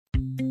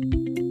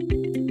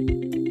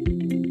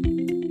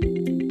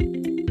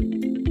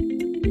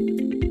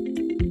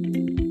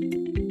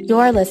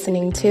You're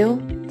listening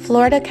to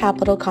Florida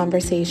Capital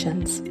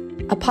Conversations,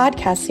 a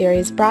podcast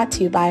series brought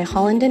to you by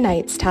Holland &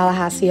 Knight's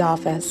Tallahassee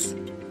office.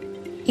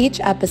 Each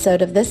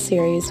episode of this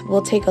series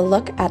will take a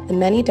look at the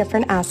many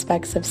different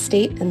aspects of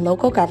state and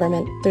local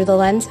government through the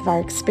lens of our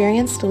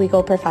experienced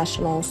legal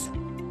professionals.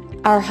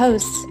 Our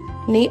hosts,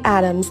 Nate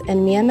Adams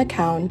and Mia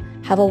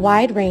McCown, have a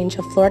wide range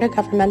of Florida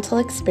governmental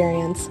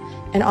experience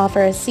and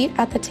offer a seat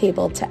at the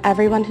table to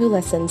everyone who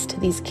listens to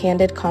these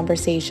candid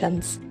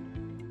conversations.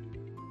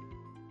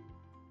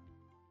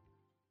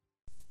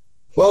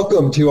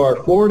 Welcome to our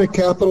Florida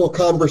Capital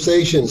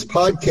Conversations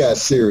podcast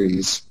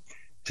series.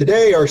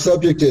 Today, our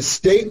subject is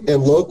state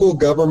and local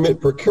government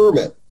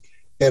procurement,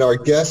 and our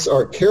guests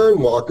are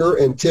Karen Walker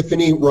and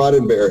Tiffany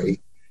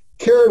Roddenberry.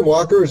 Karen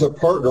Walker is a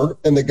partner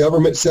and the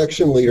government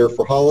section leader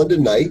for Holland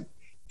 & Knight.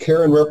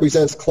 Karen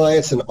represents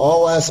clients in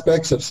all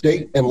aspects of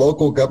state and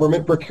local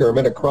government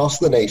procurement across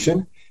the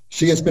nation.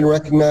 She has been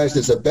recognized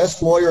as the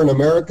best lawyer in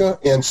America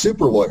and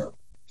super lawyer.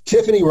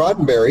 Tiffany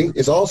Roddenberry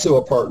is also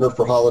a partner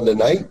for Holland &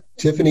 Knight.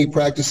 Tiffany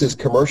practices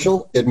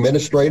commercial,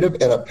 administrative,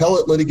 and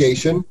appellate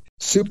litigation.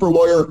 Super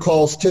lawyer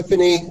calls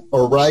Tiffany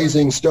a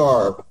rising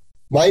star.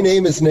 My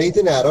name is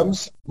Nathan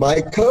Adams.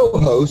 My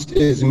co-host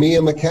is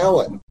Mia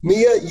McCown.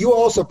 Mia, you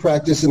also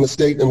practice in the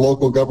state and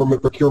local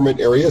government procurement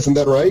area, isn't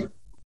that right?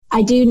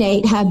 I do,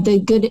 Nate, have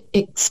the good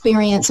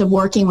experience of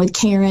working with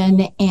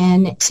Karen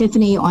and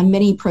Tiffany on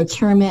many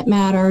procurement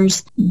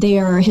matters.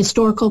 Their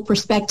historical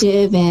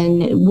perspective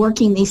and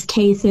working these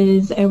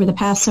cases over the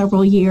past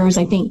several years,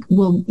 I think,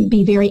 will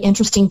be very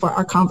interesting for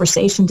our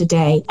conversation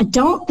today. I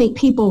don't think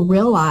people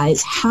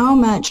realize how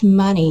much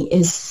money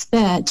is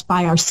spent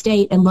by our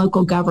state and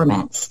local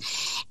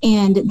governments.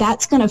 And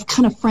that's going to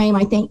kind of frame,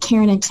 I think,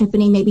 Karen and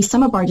Tiffany, maybe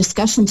some of our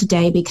discussion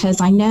today, because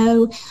I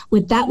know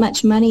with that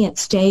much money at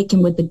stake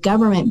and with the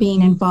government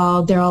being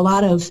involved, there are a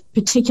lot of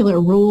particular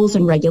rules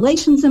and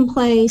regulations in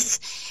place.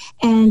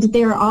 And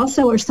there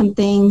also are some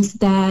things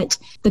that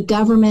the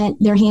government,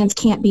 their hands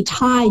can't be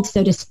tied,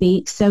 so to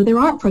speak. So there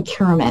aren't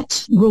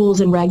procurement rules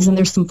and regs, and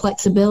there's some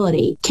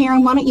flexibility.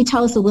 Karen, why don't you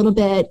tell us a little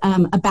bit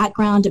a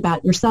background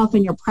about yourself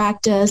and your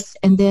practice,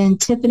 and then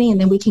Tiffany,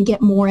 and then we can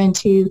get more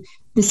into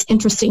this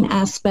interesting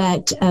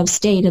aspect of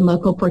state and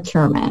local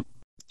procurement.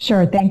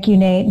 Sure. Thank you,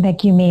 Nate.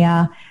 Thank you,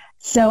 Mia.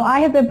 So I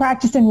have been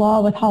practicing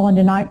law with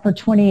Holland & Knight for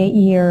 28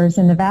 years,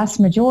 and the vast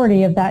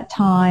majority of that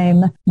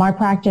time, my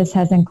practice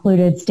has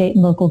included state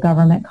and local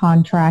government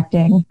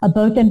contracting,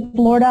 both in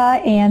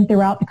Florida and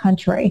throughout the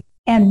country.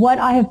 And what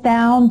I have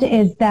found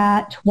is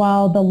that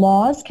while the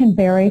laws can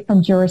vary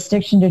from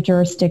jurisdiction to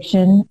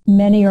jurisdiction,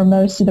 many or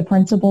most of the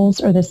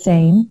principles are the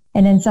same.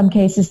 And in some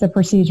cases, the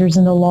procedures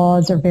and the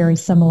laws are very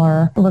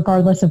similar,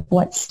 regardless of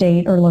what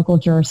state or local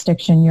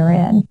jurisdiction you're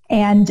in.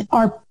 And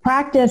our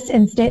practice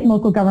in state and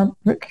local government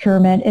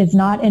procurement is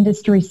not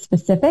industry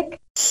specific.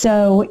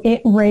 So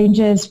it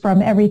ranges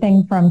from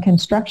everything from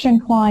construction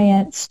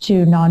clients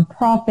to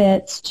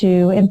nonprofits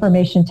to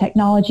information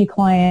technology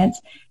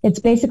clients. It's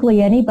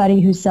basically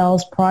anybody who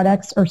sells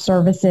products or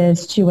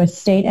services to a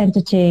state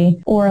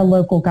entity or a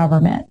local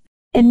government.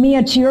 And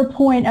Mia, to your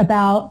point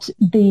about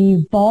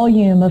the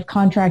volume of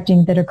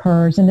contracting that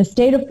occurs, in the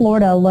state of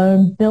Florida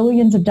alone,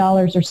 billions of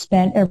dollars are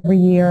spent every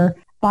year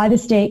by the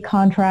state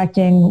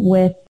contracting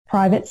with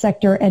private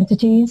sector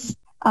entities.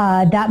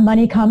 That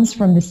money comes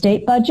from the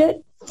state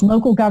budget.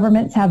 Local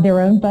governments have their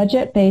own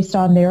budget based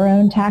on their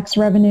own tax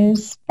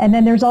revenues. And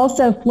then there's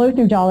also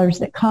flow-through dollars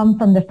that come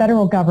from the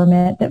federal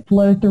government that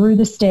flow through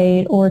the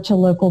state or to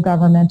local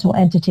governmental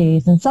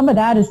entities. And some of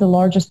that is the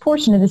largest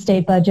portion of the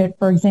state budget,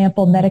 for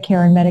example,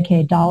 Medicare and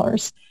Medicaid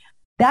dollars.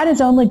 That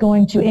is only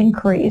going to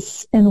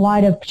increase in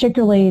light of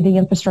particularly the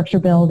infrastructure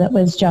bill that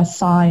was just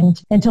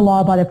signed into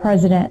law by the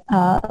president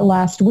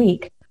last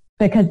week,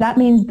 because that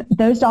means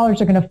those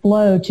dollars are going to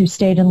flow to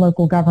state and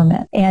local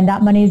government. And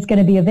that money is going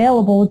to be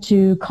available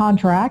to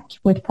contract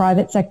with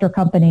private sector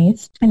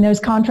companies. And those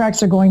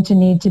contracts are going to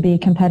need to be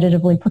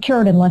competitively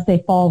procured unless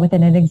they fall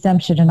within an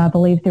exemption. And I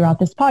believe throughout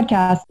this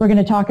podcast, we're going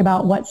to talk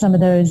about what some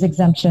of those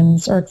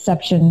exemptions or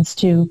exceptions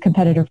to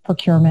competitive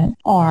procurement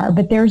are.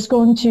 But there's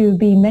going to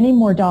be many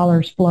more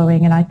dollars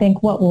flowing. And I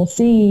think what we'll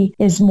see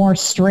is more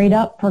straight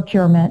up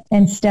procurement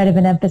instead of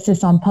an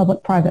emphasis on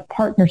public-private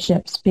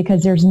partnerships,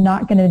 because there's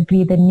not going to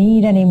be the need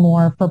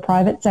anymore for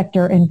private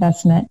sector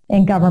investment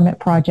in government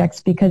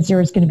projects because there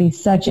is going to be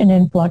such an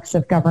influx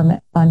of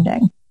government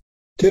funding.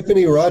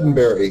 Tiffany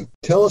Roddenberry,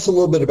 tell us a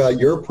little bit about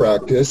your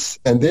practice.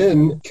 And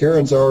then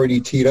Karen's already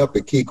teed up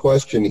a key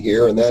question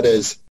here, and that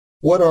is,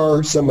 what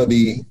are some of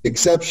the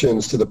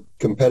exceptions to the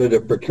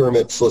competitive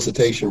procurement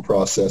solicitation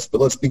process?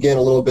 But let's begin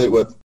a little bit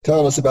with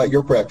telling us about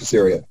your practice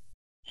area.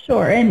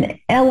 Sure, and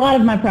a lot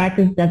of my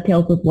practice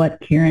dovetails with what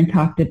Karen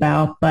talked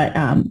about, but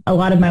a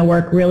lot of my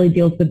work really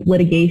deals with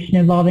litigation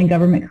involving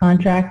government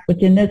contracts,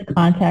 which in this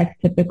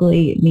context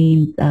typically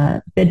means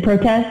bid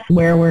protests,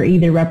 where we're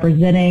either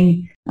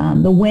representing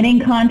the winning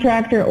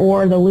contractor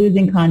or the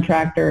losing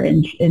contractor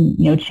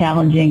in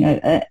challenging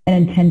an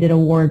intended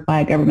award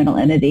by a governmental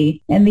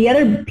entity. And the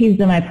other piece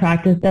of my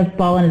practice does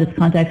fall into this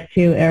context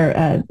too,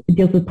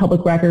 deals with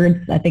public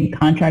records. I think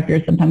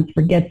contractors sometimes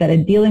forget that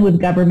in dealing with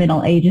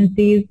governmental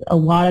agencies, a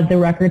lot of the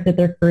records that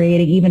they're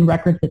creating, even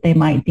records that they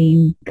might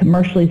deem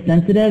commercially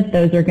sensitive,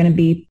 those are going to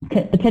be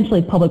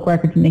potentially public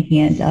records in the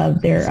hands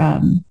of their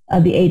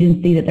of the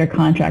agency that they're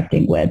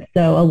contracting with.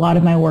 So a lot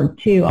of my work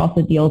too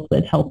also deals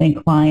with helping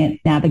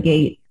clients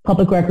navigate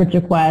public records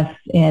requests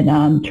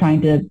and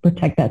trying to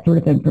protect that sort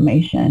of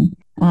information.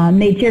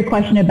 Nate, to your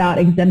question about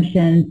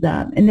exemptions,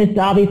 and this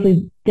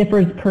obviously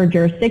differs per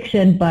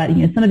jurisdiction, but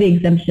some of the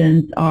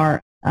exemptions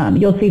are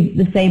you'll see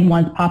the same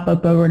ones pop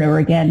up over and over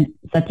again,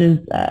 such as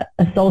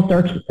a sole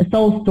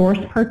source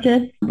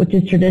purchase, which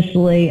is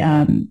traditionally,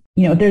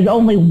 if there's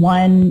only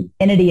one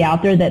entity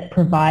out there that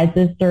provides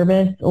this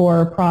service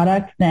or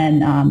product, then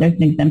there's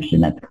an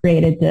exemption that's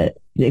created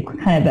to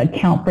kind of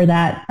account for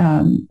that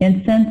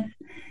instance.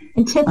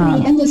 And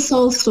Tiffany, in the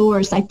sole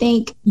source, I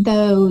think,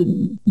 though,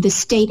 the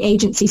state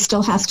agency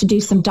still has to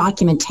do some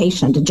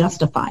documentation to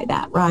justify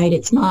that, right?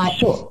 It's not,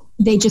 sure.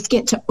 They just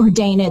get to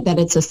ordain it that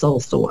it's a sole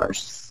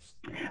source.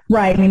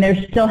 Right. I mean, there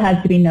still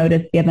has to be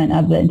notice given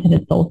of the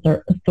intended sole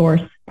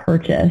source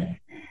purchase.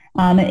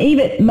 And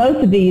even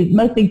most of the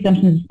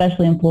exemptions,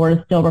 especially in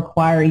Florida, still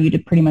require you to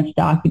pretty much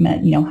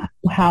document,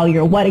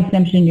 what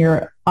exemption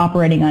you're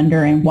operating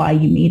under and why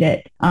you need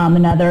it.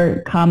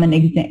 Another common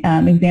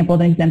example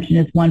of an exemption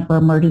is one for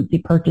emergency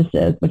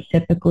purchases, which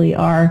typically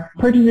are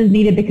purchases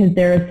needed because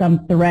there is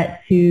some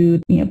threat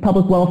to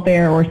public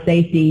welfare or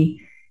safety.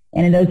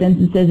 And in those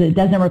instances, it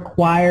doesn't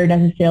require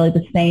necessarily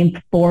the same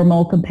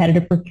formal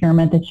competitive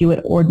procurement that you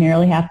would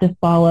ordinarily have to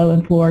follow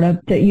in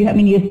Florida. So you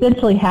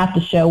essentially have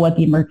to show what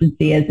the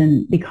emergency is,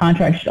 and the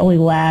contract should only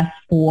last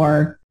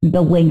for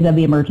the length of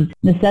the emergency,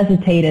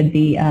 necessitated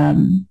the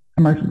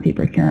emergency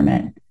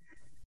procurement.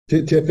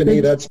 Tiffany,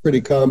 that's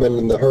pretty common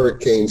in the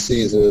hurricane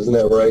season, isn't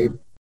that right?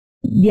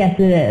 Yes,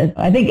 it is.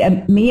 I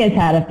think Mia's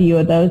had a few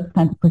of those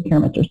kinds of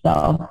procurements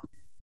herself.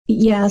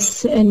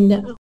 Yes,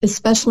 and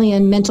especially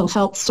in mental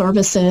health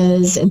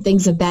services and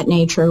things of that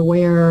nature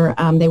where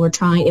they were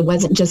trying, it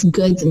wasn't just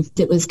goods, and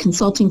it was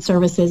consulting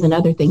services and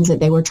other things that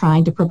they were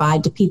trying to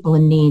provide to people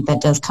in need.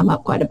 That does come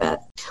up quite a bit.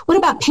 What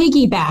about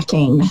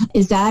piggybacking?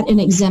 Is that an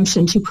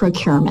exemption to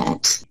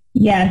procurement?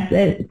 Yes,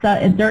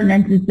 in certain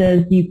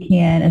instances, you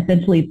can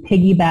essentially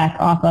piggyback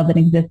off of an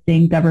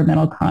existing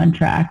governmental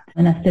contract,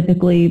 and that's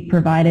typically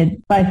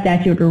provided by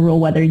statute or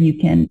rule whether you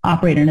can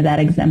operate under that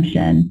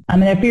exemption.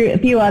 And a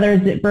few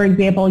others, for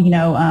example,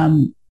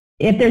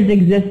 if there's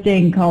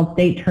existing called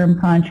state term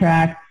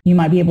contracts, you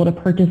might be able to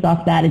purchase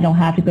off that and don't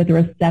have to go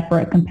through a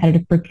separate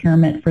competitive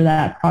procurement for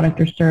that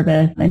product or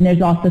service. And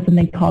there's also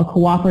something called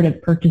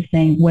cooperative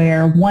purchasing,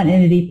 where one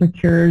entity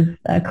procures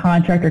a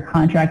contract or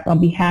contracts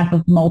on behalf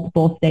of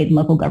multiple state and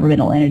local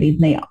governmental entities,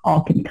 and they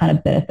all can kind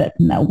of benefit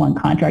from that one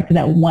contract or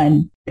that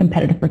one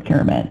competitive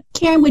procurement.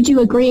 Karen, would you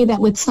agree that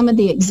with some of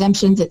the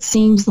exemptions, it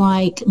seems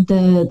like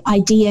the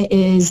idea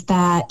is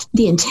that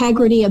the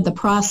integrity of the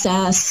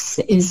process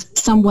is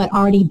somewhat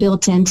already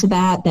built into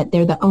that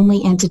they're the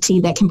only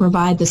entity that can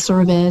provide the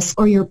service,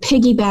 or you're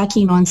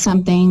piggybacking on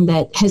something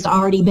that has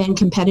already been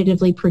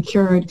competitively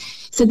procured,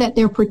 so that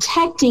they're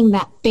protecting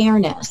that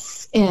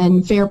fairness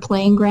and fair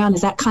playing ground?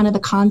 Is that kind of the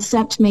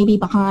concept maybe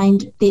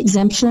behind the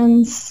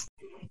exemptions?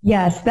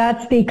 Yes,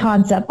 that's the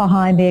concept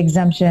behind the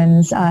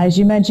exemptions. As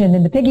you mentioned,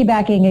 in the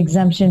piggybacking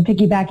exemption,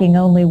 piggybacking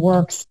only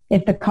works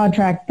if the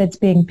contract that's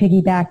being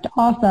piggybacked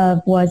off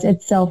of was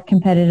itself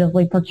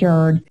competitively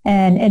procured.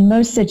 And in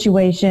most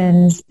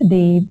situations,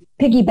 the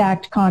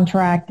piggybacked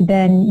contract,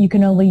 then you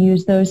can only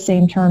use those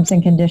same terms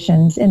and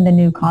conditions in the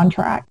new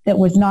contract that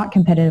was not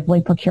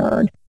competitively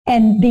procured.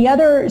 And the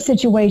other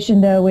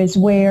situation, though, is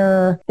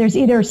where there's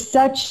either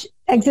such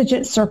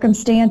exigent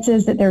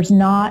circumstances that there's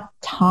not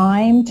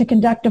time to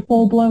conduct a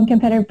full-blown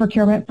competitive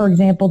procurement, for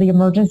example, the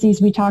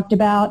emergencies we talked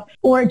about,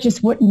 or it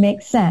just wouldn't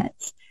make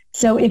sense.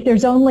 So if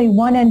there's only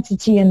one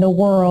entity in the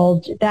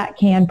world that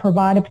can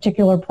provide a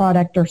particular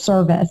product or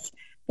service,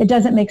 it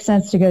doesn't make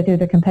sense to go through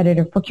the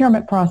competitive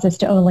procurement process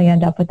to only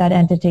end up with that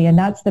entity, and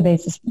that's the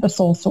basis of the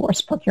sole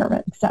source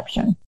procurement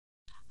exception.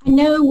 I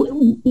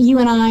know you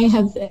and I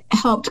have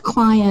helped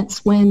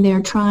clients when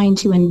they're trying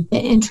to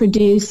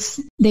introduce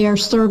their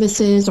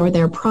services or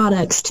their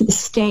products to the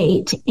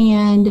state,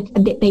 and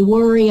they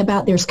worry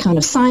about there's kind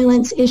of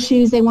silence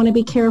issues they want to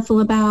be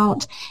careful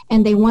about,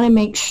 and they want to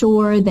make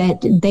sure that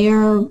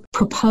their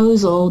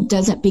proposal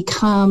doesn't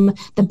become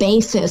the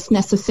basis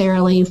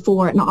necessarily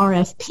for an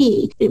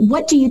RFP.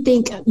 What do you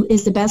think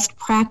is the best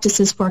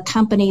practices for a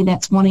company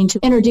that's wanting to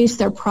introduce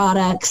their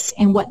products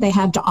and what they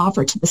have to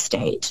offer to the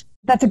state?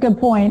 That's a good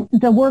point.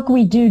 The work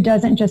we do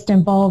doesn't just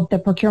involve the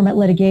procurement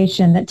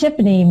litigation that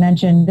Tiffany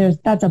mentioned.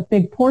 That's a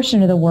big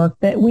portion of the work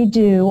that we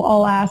do,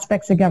 all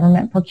aspects of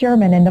government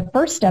procurement. And the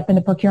first step in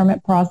the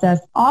procurement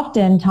process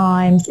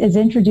oftentimes is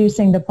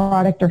introducing the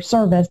product or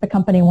service the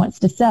company wants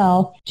to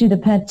sell to the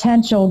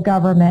potential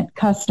government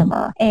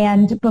customer.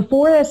 And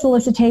before the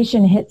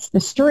solicitation hits the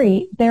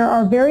street, there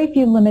are very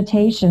few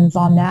limitations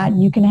on that.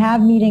 You can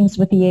have meetings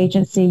with the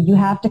agency. You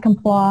have to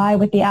comply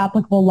with the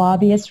applicable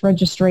lobbyist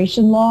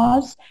registration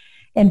laws.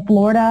 In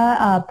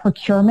Florida,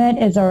 procurement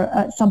is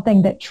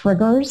something that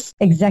triggers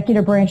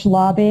executive branch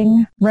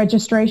lobbying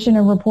registration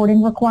and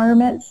reporting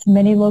requirements.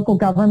 Many local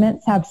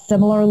governments have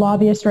similar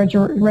lobbyist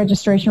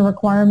registration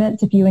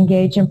requirements if you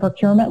engage in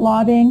procurement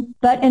lobbying.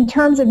 But in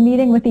terms of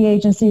meeting with the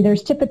agency,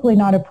 there's typically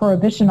not a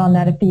prohibition on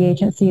that if the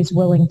agency is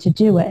willing to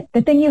do it.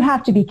 The thing you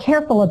have to be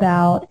careful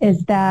about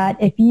is that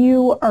if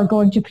you are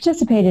going to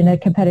participate in a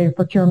competitive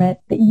procurement,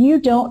 that you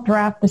don't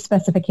draft the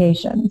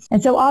specifications.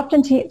 And so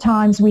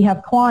oftentimes we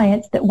have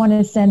clients that want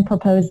to send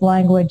proposed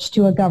language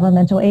to a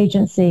governmental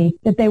agency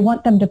that they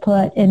want them to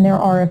put in their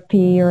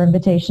RFP or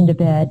invitation to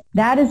bid.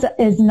 That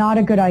is not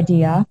a good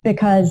idea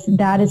because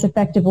that is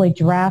effectively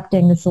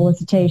drafting the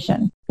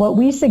solicitation. What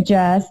we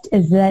suggest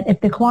is that if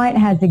the client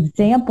has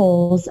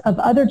examples of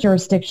other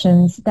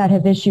jurisdictions that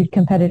have issued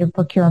competitive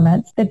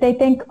procurements that they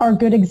think are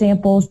good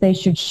examples they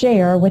should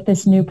share with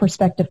this new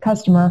prospective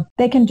customer,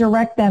 they can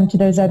direct them to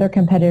those other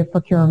competitive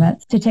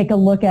procurements to take a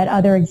look at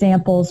other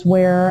examples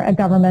where a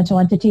governmental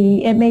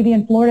entity, it may be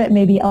in Florida, it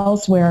may be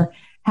elsewhere,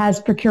 has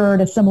procured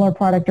a similar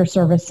product or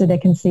service so they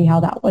can see how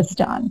that was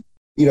done.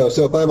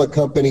 So if I'm a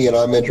company and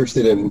I'm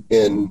interested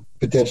in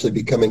potentially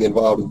becoming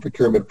involved in the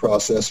procurement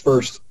process,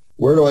 first,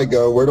 where do I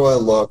go? Where do I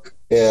look?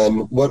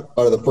 And what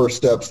are the first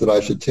steps that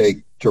I should take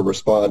to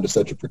respond to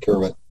such a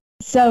procurement?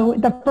 So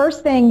the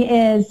first thing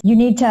is you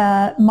need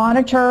to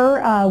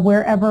monitor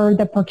wherever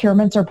the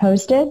procurements are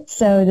posted.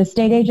 So the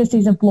state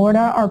agencies in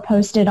Florida are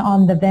posted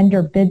on the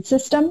vendor bid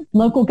system.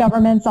 Local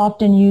governments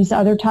often use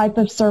other type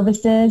of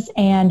services,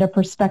 and a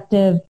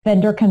prospective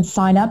vendor can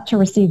sign up to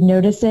receive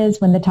notices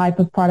when the type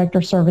of product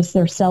or service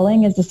they're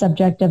selling is the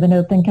subject of an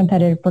open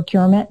competitive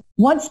procurement.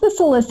 Once the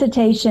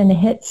solicitation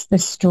hits the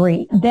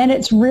street, then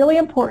it's really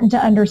important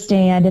to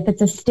understand if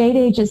it's a state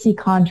agency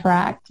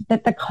contract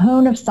that the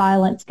cone of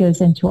silence goes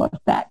into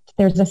effect.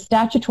 There's a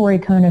statutory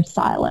cone of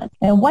silence.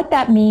 And what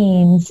that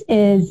means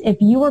is if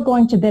you are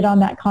going to bid on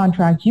that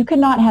contract, you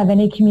cannot have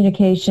any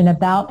communication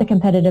about the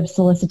competitive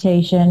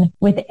solicitation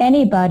with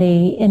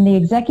anybody in the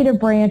executive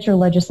branch or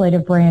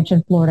legislative branch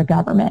in Florida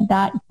government.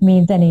 That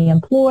means any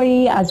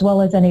employee as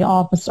well as any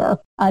officer.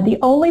 The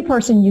only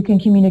person you can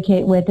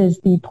communicate with is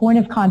the point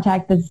of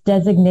contact that's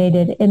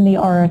designated in the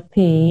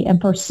RFP and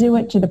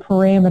pursuant to the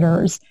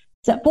parameters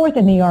set forth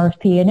in the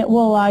RFP, and it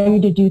will allow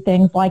you to do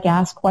things like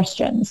ask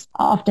questions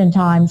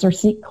oftentimes or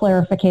seek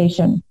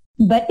clarification.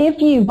 But if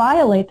you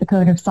violate the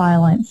code of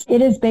silence,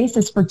 it is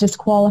basis for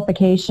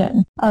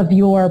disqualification of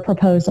your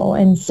proposal.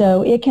 And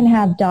so it can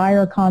have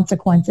dire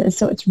consequences.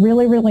 So it's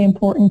really, really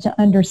important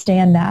to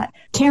understand that.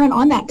 Karen,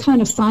 on that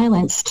cone of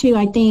silence, too,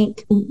 I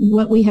think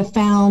what we have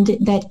found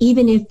that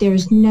even if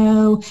there's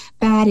no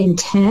bad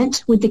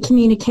intent with the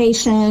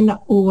communication,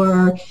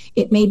 or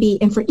it may be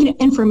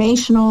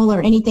informational or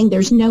anything,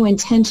 there's no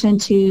intention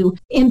to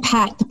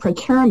impact the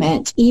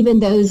procurement, even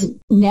those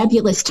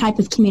nebulous type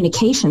of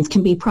communications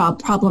can be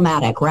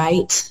problematic,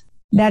 right?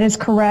 That is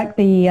correct.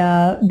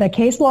 The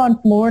case law in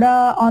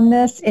Florida on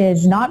this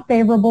is not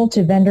favorable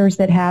to vendors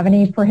that have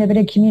any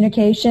prohibited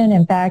communication.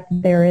 In fact,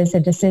 there is a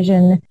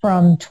decision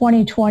from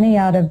 2020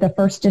 out of the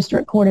First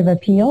District Court of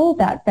Appeal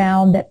that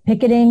found that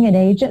picketing an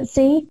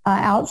agency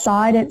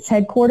outside its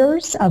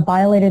headquarters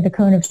violated the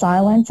cone of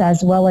silence,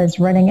 as well as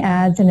running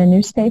ads in a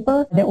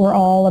newspaper that were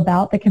all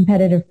about the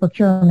competitive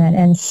procurement.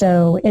 And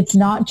so it's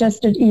not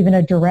just even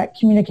a direct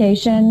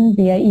communication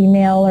via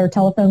email or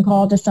telephone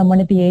call to someone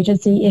at the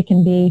agency. It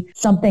can be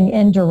something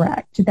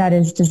indirect that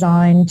is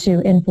designed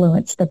to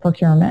influence the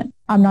procurement.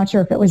 I'm not sure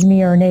if it was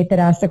me or Nate that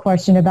asked the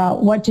question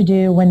about what to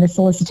do when the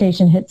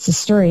solicitation hits the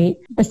street.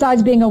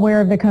 Besides being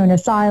aware of the cone of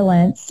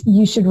silence,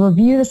 you should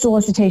review the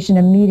solicitation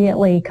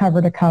immediately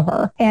cover to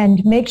cover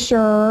and make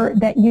sure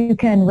that you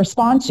can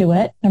respond to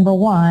it, number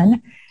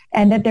one,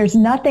 and that there's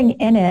nothing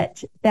in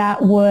it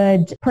that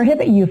would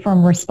prohibit you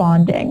from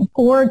responding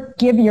or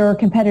give your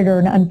competitor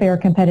an unfair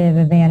competitive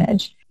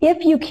advantage.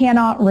 If you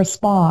cannot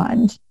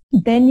respond,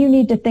 then you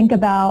need to think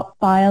about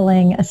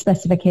filing a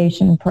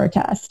specification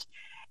protest.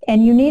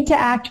 And you need to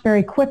act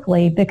very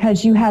quickly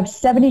because you have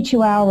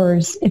 72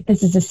 hours, if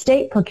this is a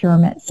state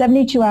procurement,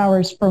 72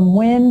 hours from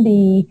when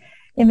the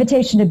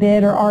invitation to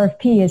bid or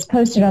RFP is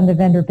posted on the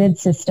vendor bid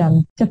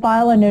system to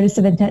file a notice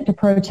of intent to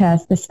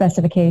protest the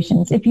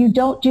specifications. If you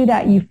don't do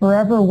that, you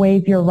forever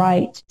waive your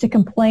right to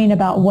complain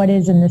about what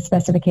is in the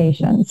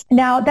specifications.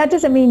 Now, that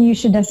doesn't mean you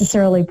should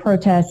necessarily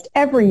protest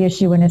every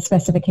issue in a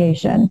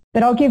specification,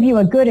 but I'll give you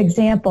a good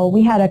example.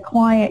 We had a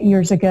client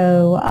years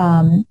ago,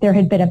 there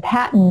had been a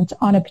patent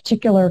on a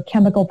particular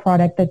chemical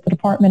product that the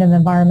Department of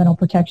Environmental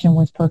Protection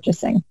was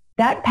purchasing.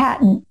 That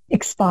patent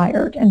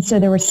expired. And so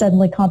there was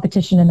suddenly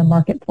competition in the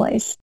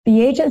marketplace.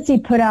 The agency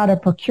put out a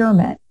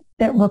procurement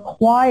that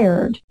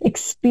required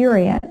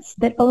experience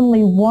that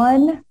only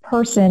one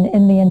person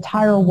in the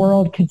entire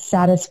world could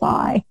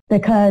satisfy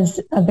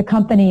because of the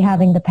company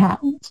having the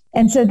patent.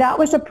 And so that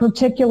was a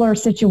particular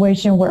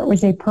situation where it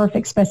was a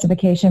perfect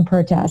specification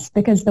protest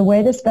because the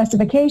way the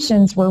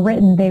specifications were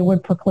written, they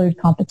would preclude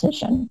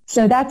competition.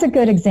 So that's a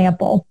good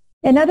example.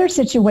 In other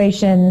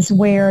situations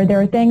where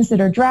there are things that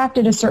are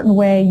drafted a certain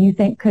way you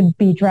think could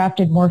be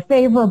drafted more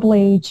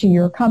favorably to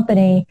your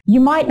company,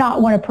 you might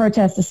not want to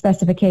protest the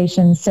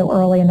specifications so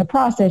early in the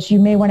process. You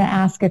may want to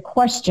ask a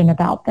question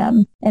about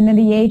them. And then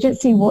the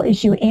agency will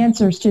issue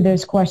answers to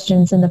those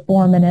questions in the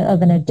form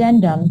of an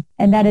addendum.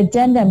 And that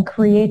addendum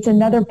creates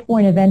another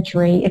point of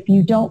entry. If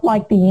you don't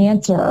like the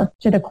answer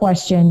to the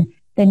question,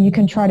 then you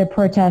can try to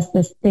protest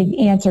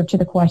the answer to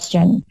the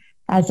question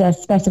as a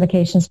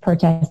specifications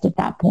protest at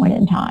that point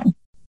in time.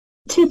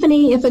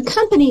 Tiffany, if a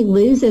company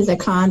loses a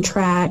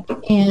contract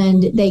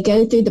and they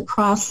go through the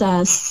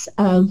process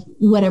of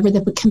whatever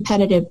the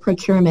competitive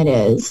procurement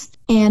is,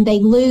 and they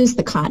lose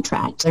the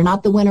contract, they're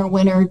not the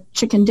winner,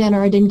 chicken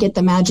dinner, didn't get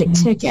the magic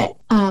ticket,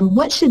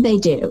 what should they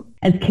do?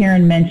 As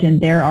Karen mentioned,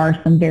 there are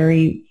some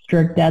very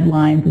strict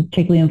deadlines,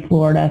 particularly in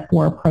Florida,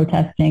 for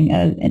protesting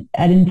an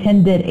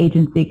intended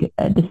agency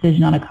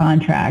decision on a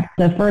contract.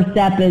 The first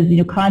step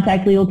is,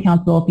 contact legal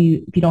counsel if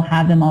you don't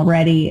have them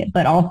already,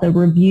 but also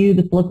review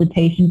the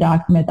solicitation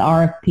document, the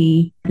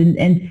RFP,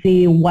 and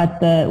see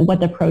what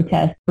the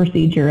protest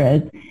procedure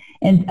is.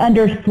 And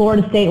under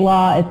Florida state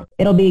law,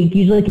 it'll be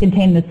usually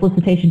contained in the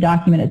solicitation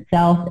document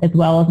itself, as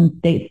well as in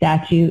state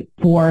statute.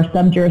 For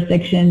some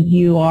jurisdictions,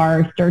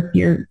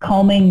 you're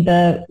combing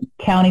the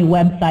county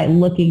website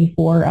looking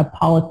for a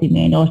policy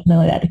manual or something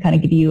like that to kind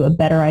of give you a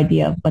better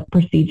idea of what the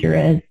procedure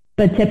is.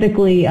 But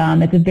typically,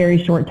 it's a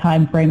very short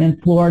time frame. In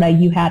Florida,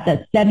 you have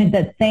that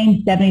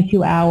same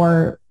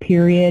 72-hour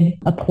period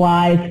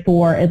applies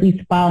for at least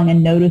filing a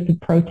notice of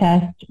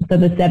protest. So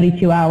the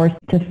 72 hours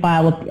to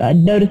file a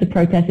notice of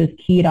protest is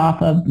keyed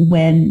off of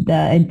when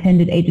the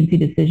intended agency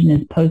decision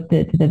is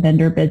posted to the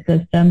vendor bid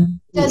system.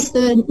 Does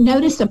the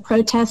notice of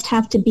protest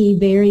have to be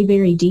very,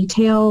 very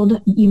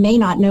detailed? You may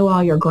not know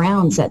all your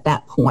grounds at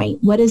that point.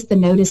 What does the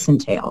notice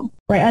entail?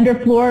 Right. Under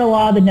Florida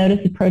law, the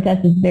notice of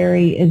protest is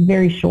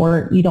very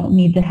short. You don't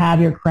need to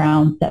have your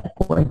grounds set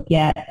forth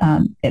yet.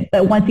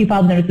 But once you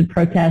file the notice of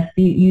protest,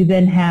 you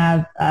then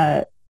have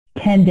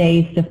 10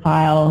 days to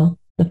file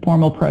the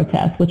formal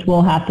protest, which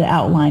will have to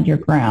outline your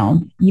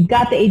grounds. You've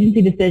got the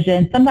agency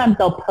decision. Sometimes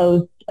they'll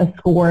post a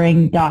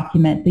scoring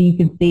document so you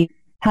can see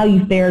how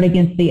you fared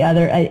against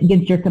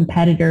your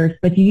competitors,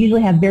 but you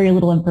usually have very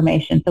little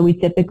information. So we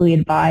typically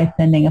advise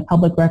sending a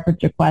public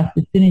records request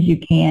as soon as you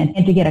can,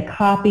 and to get a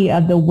copy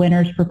of the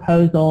winner's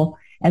proposal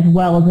as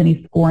well as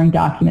any scoring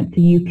documents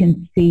so you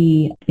can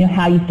see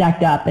how you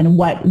stacked up and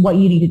what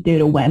you need to do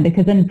to win.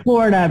 Because in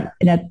Florida,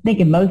 and I think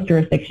in most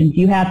jurisdictions,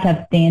 you have to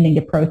have standing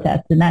to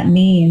protest, and that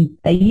means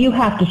that you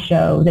have to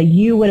show that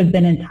you would have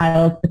been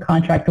entitled to the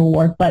contract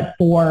award but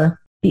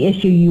for the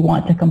issue you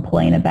want to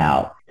complain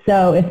about.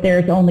 So if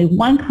there's only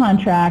one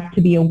contract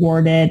to be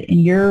awarded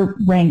and you're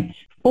ranked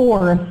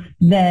fourth,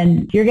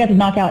 then you're going to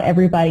knock out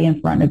everybody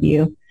in front of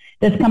you.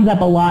 This comes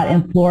up a lot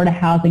in Florida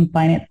Housing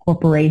Finance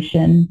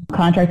Corporation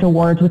contract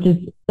awards,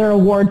 they're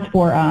awards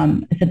for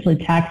essentially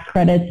tax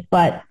credits,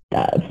 but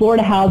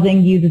Florida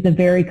Housing uses a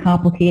very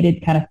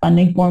complicated kind of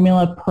funding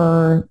formula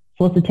per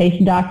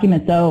solicitation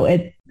document. So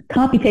it's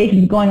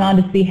computations going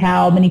on to see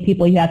how many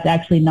people you have to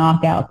actually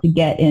knock out to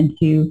get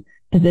into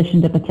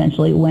position to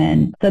potentially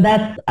win. So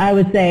that's, I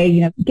would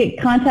say, get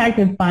contact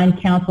and find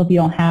counsel if you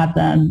don't have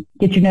them.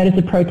 Get your notice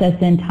of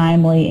protest in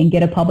timely and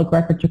get a public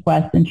records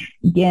request and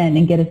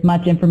get as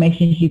much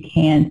information as you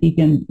can so you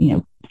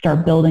can,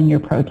 start building your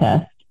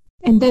protest.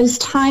 And those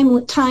time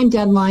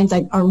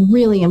deadlines are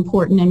really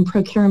important in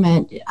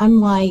procurement.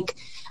 Unlike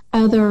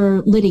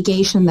other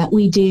litigation that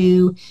we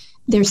do,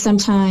 there's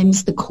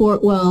sometimes the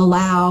court will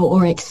allow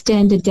or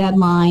extend a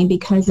deadline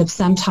because of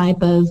some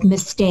type of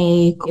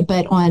mistake.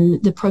 But on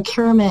the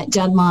procurement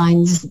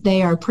deadlines,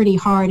 they are pretty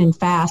hard and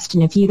fast.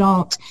 And if you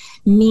don't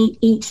meet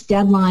each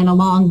deadline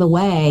along the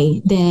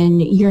way, then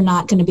you're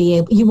not going to be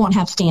able, you won't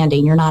have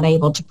standing. You're not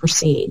able to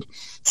proceed.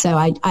 So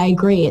I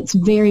agree. It's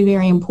very,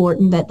 very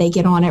important that they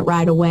get on it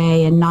right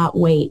away and not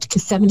wait,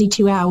 because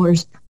 72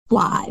 hours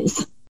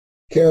flies.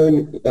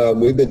 Karen,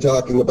 we've been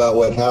talking about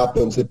what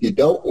happens if you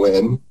don't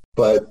win.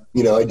 But,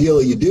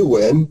 ideally you do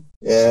win.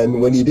 And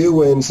when you do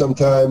win,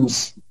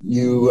 sometimes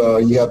you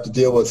have to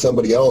deal with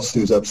somebody else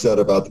who's upset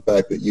about the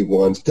fact that you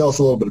won. So tell us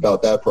a little bit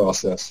about that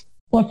process.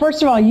 Well,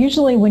 first of all,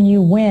 usually when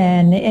you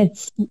win,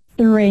 it's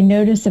through a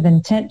notice of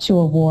intent to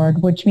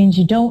award, which means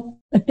you don't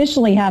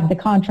officially have the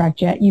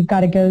contract yet. You've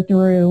got to go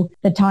through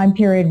the time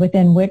period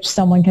within which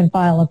someone can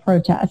file a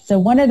protest. So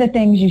one of the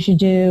things you should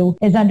do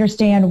is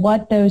understand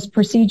what those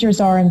procedures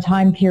are and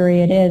time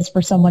period is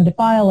for someone to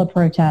file a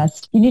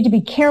protest. You need to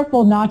be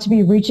careful not to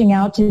be reaching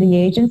out to the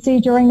agency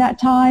during that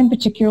time,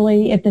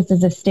 particularly if this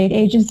is a state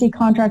agency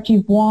contract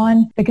you've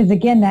won, because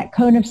again, that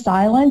cone of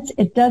silence,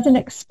 it doesn't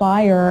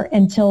expire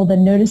until the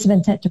notice of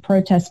intent to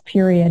protest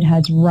period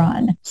has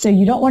run. So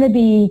you don't want to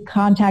be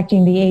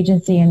contacting the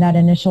agency in that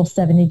initial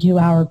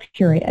 72-hour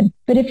period.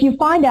 But if you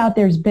find out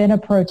there's been a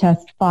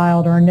protest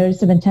filed or a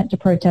notice of intent to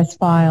protest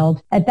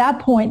filed, at that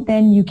point,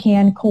 then you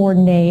can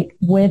coordinate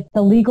with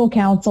the legal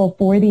counsel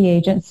for the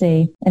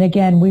agency. And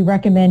again, we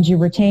recommend you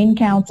retain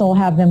counsel,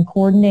 have them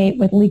coordinate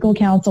with legal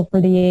counsel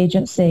for the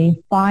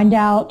agency, find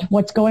out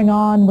what's going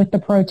on with the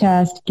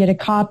protest, get a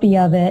copy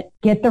of it,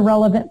 get the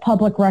relevant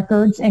public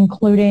records,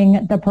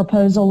 including the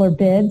proposal or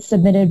bid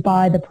submitted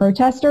by the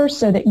protesters,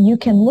 so that you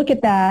can look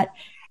at that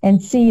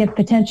and see if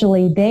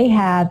potentially they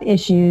have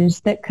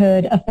issues that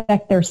could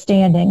affect their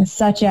standing,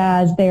 such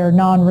as they are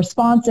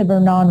non-responsive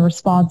or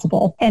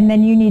non-responsible. And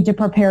then you need to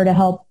prepare to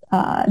help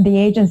the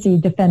agency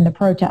defend the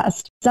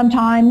protest.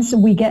 Sometimes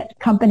we get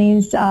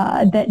companies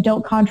that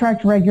don't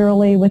contract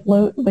regularly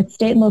with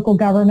state and local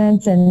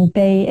governments, and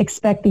they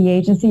expect the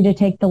agency to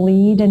take the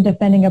lead in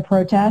defending a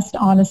protest.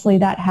 Honestly,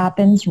 that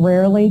happens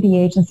rarely. The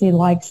agency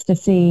likes to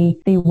see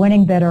the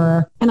winning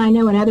bidder. And I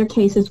know in other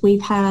cases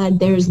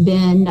there's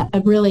been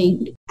a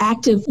really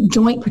active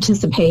joint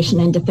participation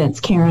in defense,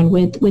 Karen,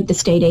 with the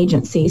state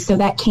agency. So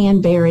that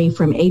can vary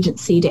from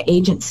agency to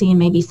agency, and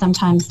maybe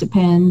sometimes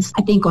depends,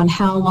 I think, on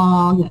how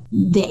long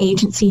the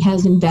agency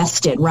has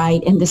invested,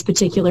 right, in this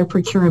particular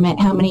procurement,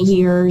 how many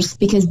years,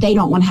 because they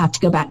don't want to have to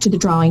go back to the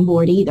drawing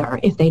board either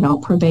if they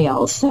don't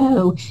prevail.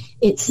 So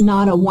it's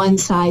not a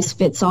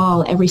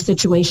one-size-fits-all. Every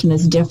situation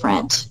is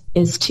different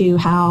as to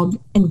how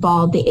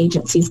involved the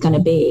agency is going to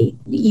be.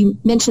 You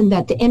mentioned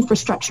that the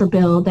infrastructure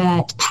bill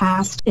that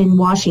passed in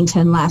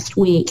Washington last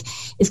week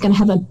is going to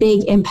have a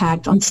big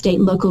impact on state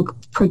and local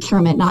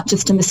procurement, not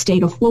just in the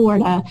state of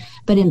Florida,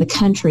 but in the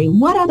country.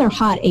 What other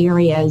hot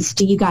areas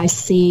do you guys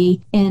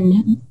see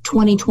in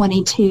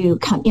 2022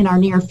 in our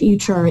near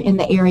future in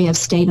the area of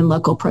state and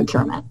local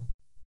procurement?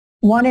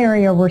 One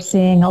area we're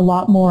seeing a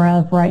lot more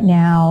of right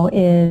now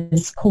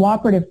is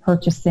cooperative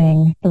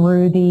purchasing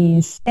through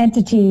these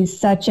entities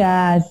such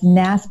as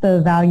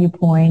NASPO Value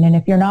Point. And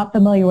if you're not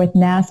familiar with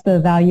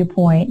NASPO Value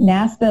Point,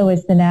 NASPO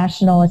is the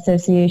National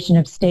Association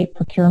of State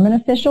Procurement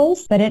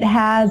Officials, but it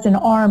has an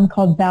arm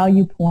called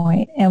Value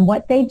Point. And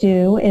what they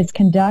do is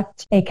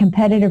conduct a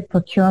competitive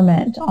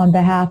procurement on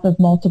behalf of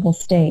multiple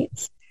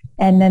states.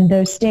 And then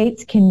those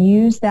states can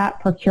use that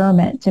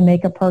procurement to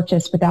make a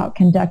purchase without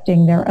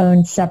conducting their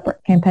own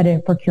separate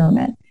competitive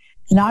procurement.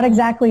 It's not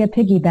exactly a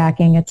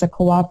piggybacking, it's a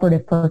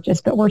cooperative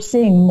purchase, but we're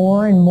seeing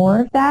more and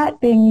more of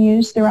that being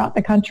used throughout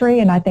the country.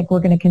 And I think we're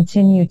going to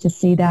continue to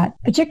see that,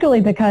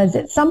 particularly because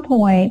at some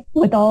point,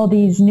 with all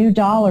these new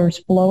dollars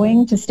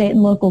flowing to state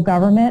and local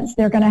governments,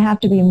 they're going to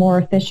have to be more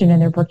efficient in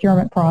their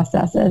procurement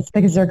processes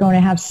because they're going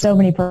to have so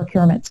many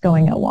procurements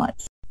going at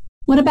once.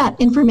 What about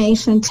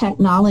information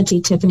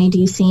technology, Tiffany? Do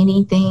you see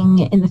anything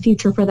in the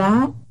future for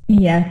that?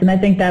 Yes, and I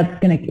think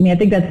that's I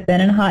think that's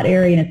been a hot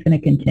area, and it's going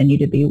to continue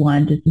to be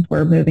one just as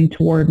we're moving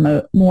toward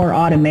more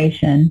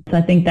automation. So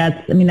I think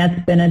that's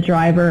been a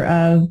driver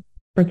of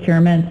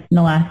procurement in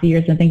the last few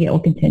years, and I think it will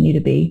continue to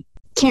be.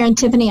 Karen,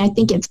 Tiffany, I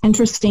think it's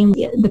interesting.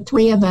 The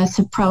three of us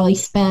have probably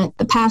spent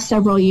the past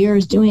several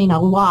years doing a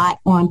lot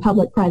on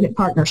public-private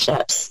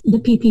partnerships, the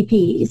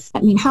PPPs. I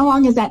mean, how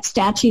long has that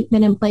statute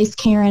been in place,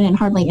 Karen, and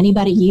hardly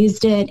anybody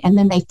used it? And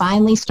then they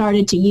finally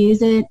started to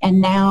use it, and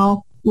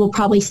now we'll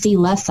probably see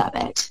less of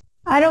it.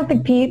 I don't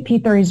think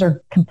P3s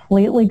are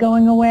completely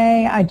going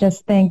away. I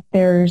just think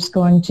there's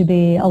going to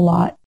be a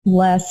lot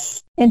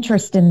less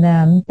interest in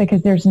them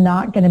because there's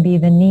not going to be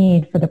the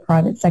need for the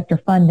private sector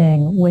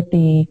funding with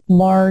the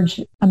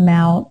large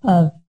amount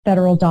of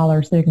federal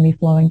dollars that are going to be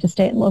flowing to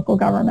state and local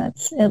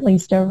governments, at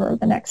least over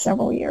the next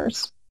several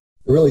years.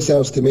 It really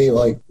sounds to me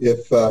like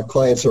if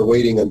clients are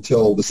waiting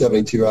until the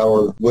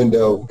 72-hour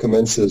window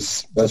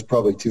commences, that's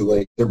probably too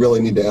late. They really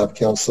need to have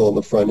counsel on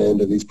the front end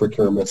of these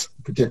procurements,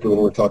 particularly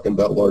when we're talking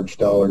about large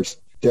dollars,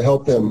 to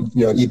help them,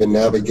 even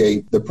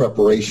navigate the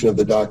preparation of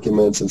the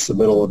documents and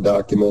submittal of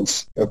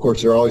documents. Of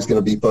course, there are always going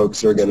to be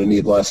folks that are going to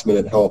need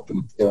last-minute help,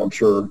 and I'm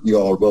sure you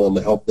all are willing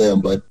to help them.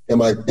 But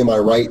am I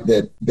right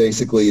that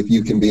basically if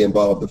you can be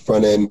involved at the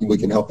front end, we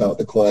can help out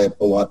the client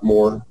a lot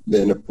more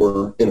than if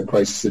we're in a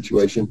crisis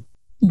situation?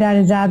 That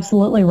is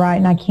absolutely right.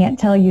 And I can't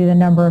tell you the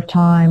number of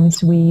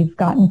times we've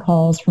gotten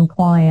calls from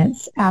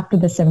clients after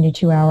the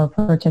 72-hour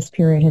protest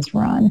period has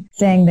run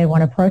saying they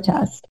want to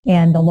protest.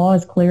 And the law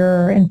is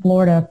clear in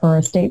Florida for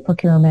a state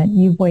procurement.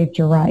 You've waived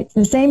your rights.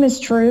 The same is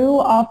true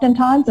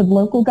oftentimes of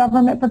local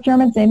government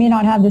procurements. They may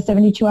not have the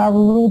 72-hour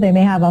rule. They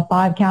may have a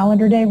 5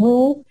 calendar day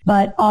rule.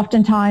 But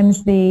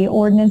oftentimes the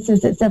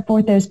ordinances that set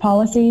forth those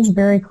policies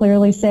very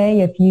clearly say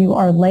if you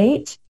are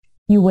late,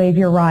 you waive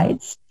your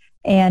rights.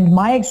 And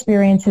my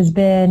experience has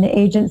been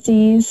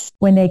agencies,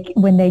 when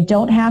they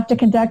don't have to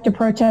conduct a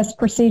protest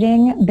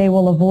proceeding, they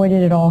will avoid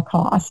it at all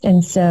costs.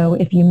 And so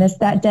if you miss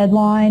that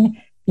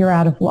deadline, you're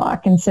out of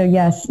luck. And so,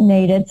 yes,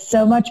 Nate, it's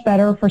so much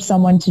better for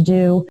someone to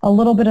do a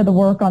little bit of the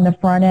work on the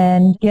front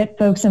end, get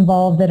folks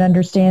involved that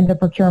understand the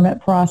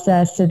procurement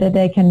process so that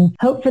they can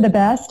hope for the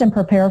best and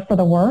prepare for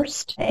the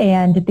worst.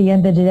 And at the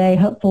end of the day,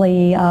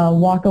 hopefully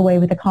walk away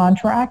with a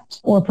contract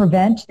or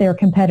prevent their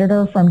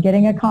competitor from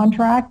getting a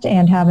contract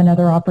and have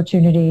another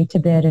opportunity to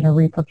bid in a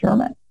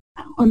reprocurement.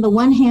 On the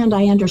one hand,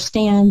 I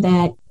understand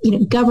that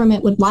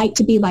government would like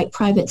to be like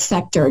private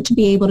sector, to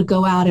be able to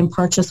go out and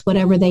purchase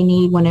whatever they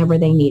need whenever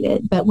they need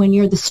it. But when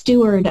you're the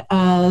steward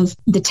of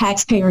the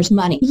taxpayers'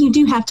 money, you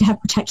do have to have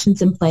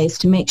protections in place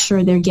to make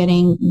sure they're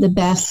getting the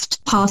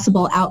best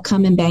possible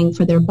outcome and bang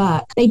for their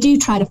buck. They do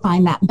try to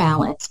find that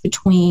balance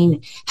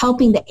between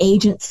helping the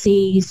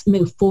agencies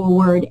move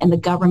forward and the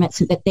government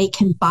so that they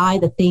can buy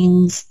the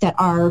things that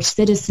our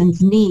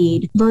citizens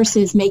need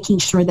versus making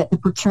sure that the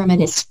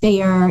procurement is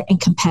fair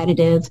and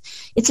competitive.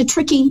 It's a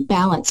tricky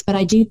balance, but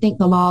I do think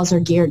the laws are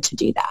geared to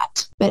do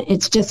that. But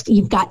it's just,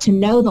 you've got to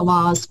know the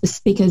laws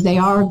because they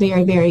are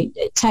very, very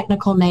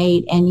technical,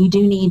 Nate, and you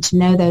do need to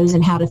know those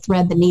and how to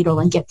thread the needle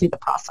and get through the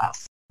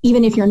process.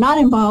 Even if you're not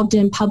involved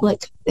in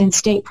public and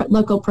state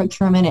local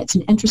procurement, it's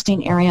an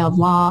interesting area of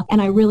law.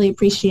 And I really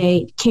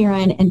appreciate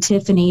Karen and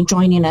Tiffany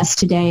joining us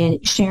today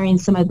and sharing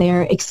some of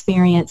their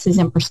experiences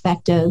and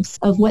perspectives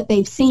of what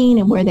they've seen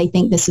and where they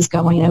think this is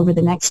going over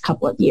the next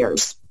couple of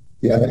years.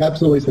 Yeah,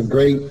 absolutely. Some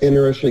great,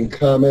 interesting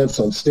comments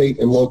on state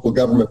and local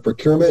government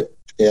procurement.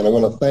 And I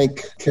want to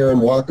thank Karen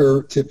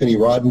Walker, Tiffany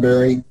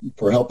Roddenberry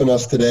for helping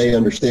us today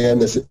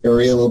understand this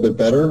area a little bit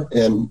better.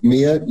 And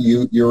Mia,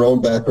 your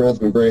own background has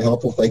been very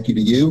helpful. Thank you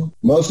to you.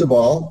 Most of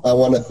all, I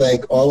want to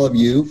thank all of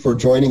you for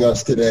joining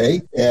us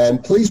today.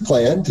 And please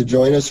plan to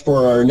join us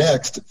for our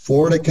next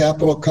Florida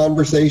Capital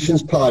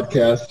Conversations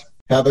podcast.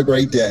 Have a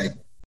great day.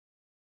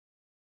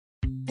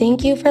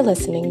 Thank you for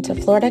listening to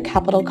Florida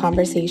Capital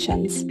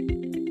Conversations.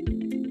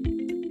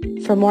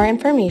 For more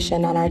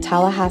information on our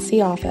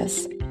Tallahassee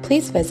office,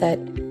 please visit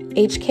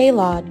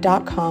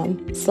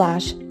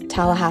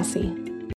hklaw.com/Tallahassee.